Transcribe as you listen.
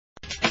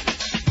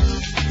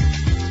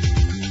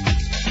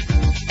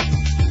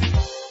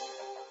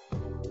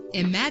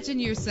Imagine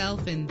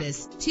yourself in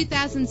this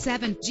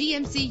 2007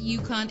 GMC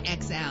Yukon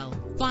XL.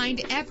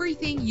 Find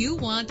everything you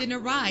want in a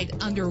ride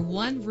under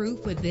one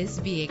roof with this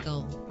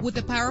vehicle. With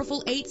a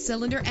powerful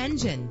 8-cylinder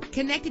engine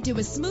connected to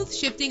a smooth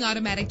shifting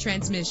automatic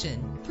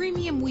transmission,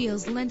 premium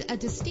wheels lend a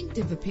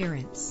distinctive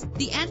appearance.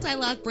 The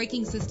anti-lock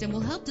braking system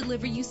will help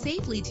deliver you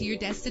safely to your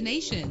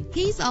destination.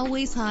 He's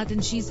always hot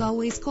and she's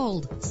always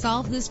cold.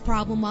 Solve this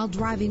problem while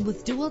driving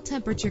with dual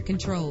temperature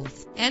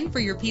controls. And for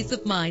your peace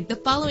of mind, the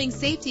following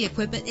safety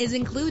equipment is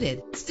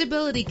included: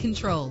 stability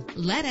control.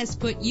 Let us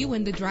put you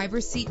in the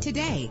driver's seat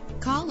today.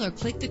 Call or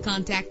click to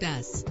contact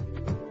us.